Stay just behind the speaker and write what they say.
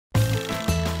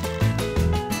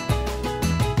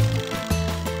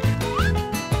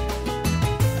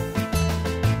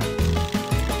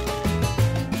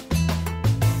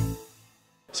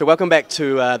So welcome back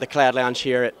to the Cloud Lounge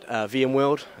here at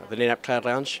VMworld, the NetApp Cloud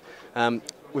Lounge.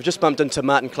 We've just bumped into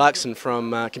Martin Clarkson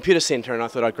from Computacenter, and I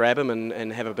thought I'd grab him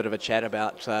and have a bit of a chat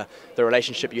about the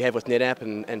relationship you have with NetApp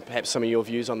and perhaps some of your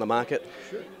views on the market.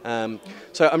 Sure.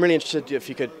 So I'm really interested if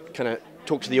you could kind of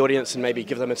talk to the audience and maybe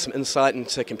give them some insight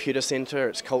into Computacenter,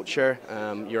 its culture,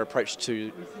 your approach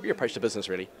to business,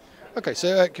 really. Okay,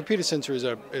 so Computacenter is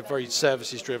a very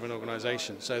services-driven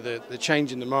organisation. So the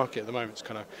change in the market at the moment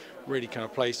is really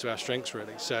plays to our strengths,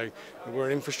 really. So we're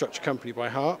an infrastructure company by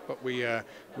heart, but we're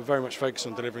very much focused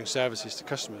on delivering services to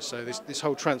customers. So this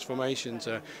whole transformation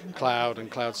to cloud and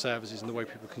cloud services and the way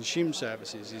people consume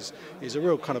services is a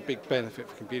real big benefit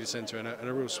for Computacenter and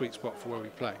a real sweet spot for where we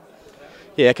play.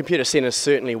 Yeah, Computacenter is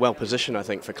certainly well positioned, I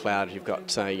think, for cloud. You've got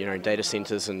data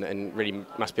centers and really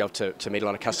must be able to meet a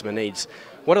lot of customer needs.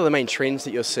 What are the main trends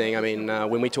that you're seeing? I mean,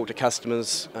 when we talk to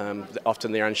customers,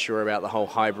 often they're unsure about the whole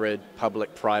hybrid,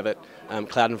 public-private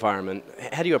cloud environment.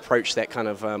 How do you approach that kind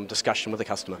of discussion with the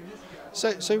customer?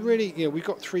 So really, we've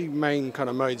got three main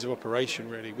modes of operation.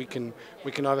 Really, we can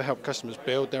either help customers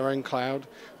build their own cloud,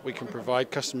 we can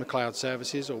provide customer cloud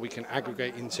services, or we can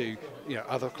aggregate into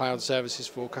other cloud services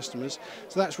for customers.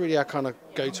 So that's really our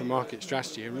go-to-market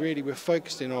strategy. And really, we're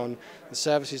focusing on the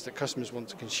services that customers want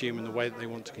to consume and the way that they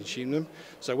want to consume them.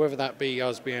 So whether that be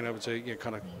us being able to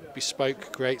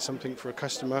bespoke create something for a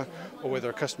customer, or whether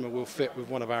a customer will fit with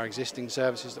one of our existing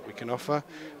services that we can offer,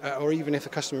 or even if a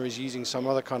customer is using some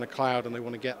other cloud and they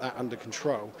want to get that under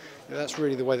control, that's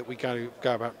really the way that we go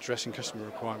about addressing customer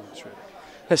requirements, really.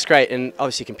 That's great, and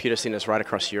obviously Computacenter is right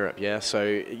across Europe, yeah?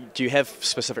 So do you have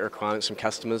specific requirements from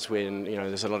customers when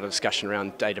there's a lot of discussion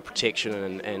around data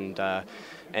protection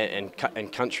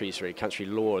and countries, really, country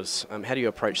laws? How do you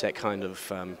approach that kind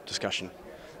of discussion?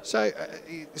 So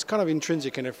it's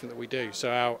intrinsic in everything that we do.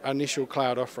 So our initial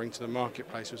cloud offering to the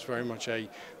marketplace was very much a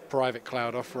private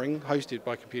cloud offering hosted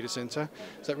by Computacenter.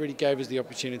 So that really gave us the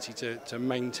opportunity to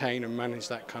maintain and manage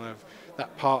that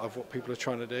part of what people are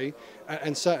trying to do.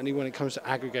 And certainly when it comes to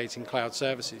aggregating cloud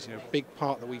services, a big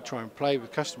part that we try and play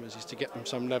with customers is to get them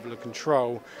some level of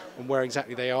control on where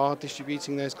exactly they are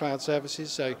distributing those cloud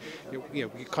services. So we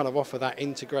offer that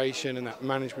integration and that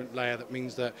management layer that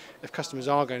means that if customers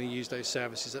are going to use those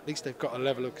services, at least they've got a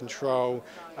level of control,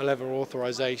 a level of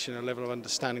authorization, a level of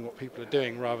understanding what people are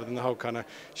doing, rather than the whole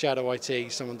shadow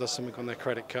IT, someone does something on their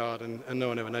credit card and no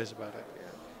one ever knows about it.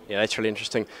 Yeah, that's really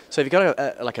interesting. So have you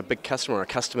got a big customer or a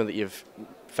customer that you've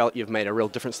felt you've made a real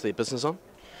difference to their business on?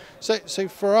 So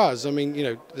for us,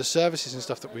 the services and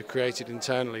stuff that we've created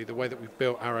internally, the way that we've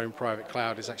built our own private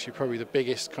cloud is actually probably the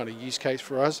biggest use case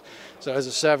for us. So as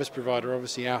a service provider,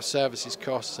 obviously our services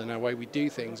costs and our way we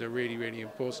do things are really, really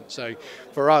important. So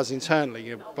for us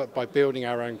internally, by building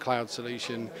our own cloud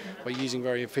solution, by using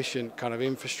very efficient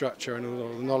infrastructure and all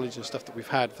the knowledge and stuff that we've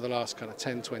had for the last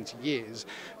 10, 20 years,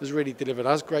 has really delivered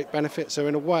us great benefit. So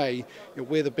in a way,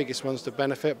 we're the biggest ones to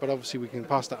benefit, but obviously we can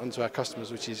pass that on to our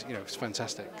customers, which is it's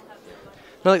fantastic.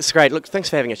 No, that's great. Look, thanks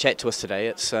for having a chat to us today.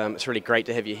 It's really great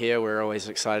to have you here. We're always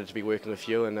excited to be working with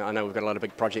you, and I know we've got a lot of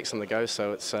big projects on the go,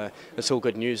 so it's all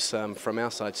good news from our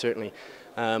side, certainly.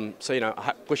 So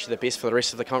I wish you the best for the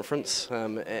rest of the conference,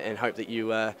 and hope that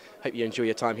you enjoy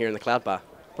your time here in the Cloud Bar.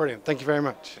 Brilliant. Thank you very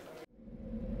much.